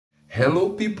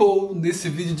Hello people! Nesse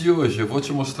vídeo de hoje eu vou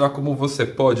te mostrar como você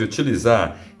pode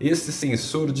utilizar esse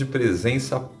sensor de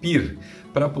presença PIR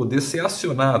para poder ser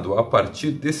acionado a partir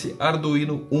desse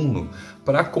Arduino Uno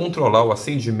para controlar o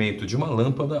acendimento de uma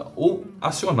lâmpada ou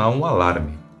acionar um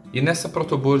alarme. E nessa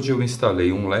protoboard eu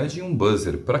instalei um LED e um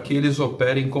buzzer para que eles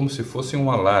operem como se fosse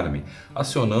um alarme,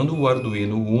 acionando o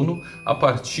Arduino Uno a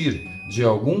partir de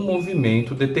algum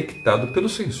movimento detectado pelo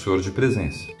sensor de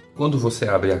presença. Quando você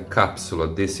abre a cápsula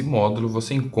desse módulo,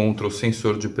 você encontra o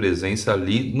sensor de presença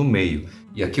ali no meio.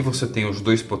 E aqui você tem os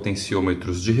dois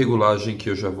potenciômetros de regulagem que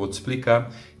eu já vou te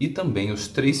explicar e também os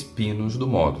 3 pinos do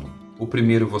módulo. O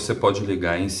primeiro você pode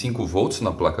ligar em 5 volts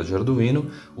na placa de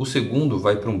Arduino, o segundo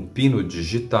vai para um pino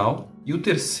digital e o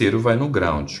terceiro vai no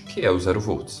ground, que é o 0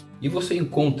 volts. E você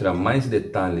encontra mais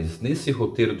detalhes nesse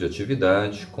roteiro de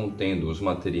atividade, contendo os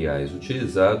materiais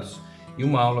utilizados e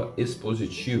uma aula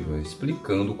expositiva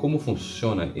explicando como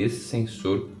funciona esse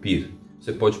sensor PIR.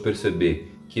 Você pode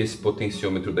perceber que esse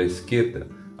potenciômetro da esquerda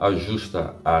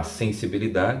ajusta a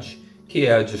sensibilidade, que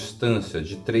é a distância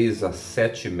de 3 a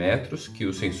 7 metros que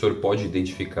o sensor pode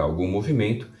identificar algum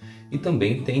movimento, e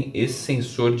também tem esse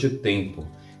sensor de tempo,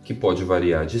 que pode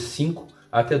variar de 5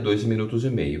 até 2 minutos e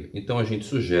meio. Então a gente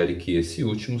sugere que esse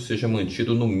último seja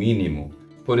mantido no mínimo.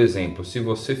 Por exemplo, se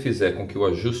você fizer com que o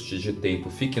ajuste de tempo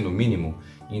fique no mínimo,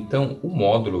 então o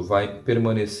módulo vai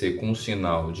permanecer com um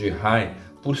sinal de high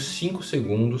por 5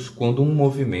 segundos quando um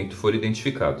movimento for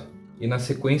identificado. E na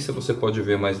sequência você pode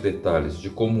ver mais detalhes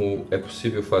de como é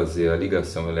possível fazer a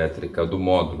ligação elétrica do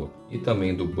módulo e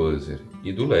também do buzzer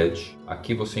e do LED.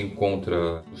 Aqui você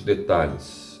encontra os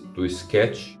detalhes do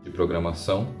sketch de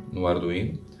programação no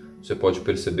Arduino. Você pode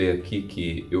perceber aqui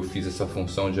que eu fiz essa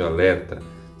função de alerta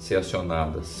ser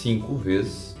acionada 5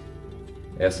 vezes,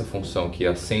 essa função que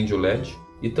acende o LED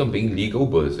e também liga o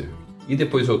buzzer. E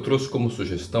depois eu trouxe como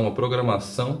sugestão a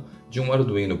programação de um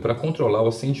Arduino para controlar o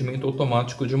acendimento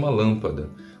automático de uma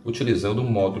lâmpada, utilizando o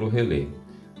módulo relé.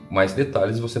 Mais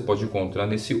detalhes você pode encontrar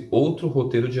nesse outro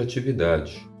roteiro de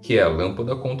atividade, que é a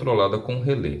lâmpada controlada com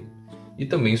relé. E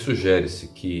também sugere-se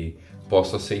que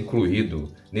possa ser incluído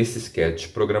nesse sketch de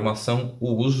programação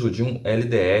o uso de um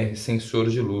LDR sensor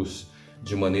de luz,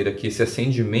 de maneira que esse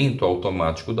acendimento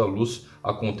automático da luz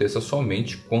aconteça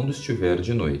somente quando estiver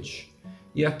de noite.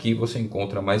 E aqui você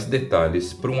encontra mais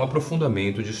detalhes para um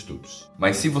aprofundamento de estudos.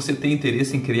 Mas se você tem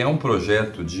interesse em criar um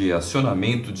projeto de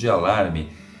acionamento de alarme,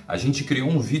 a gente criou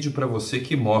um vídeo para você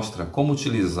que mostra como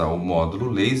utilizar o módulo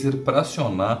laser para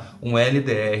acionar um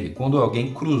LDR quando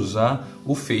alguém cruzar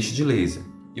o feixe de laser.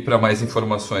 E para mais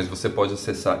informações você pode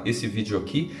acessar esse vídeo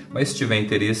aqui, mas se tiver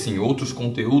interesse em outros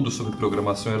conteúdos sobre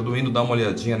programação Arduino, dá uma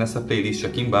olhadinha nessa playlist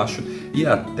aqui embaixo e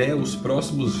até os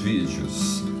próximos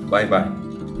vídeos. Bye bye!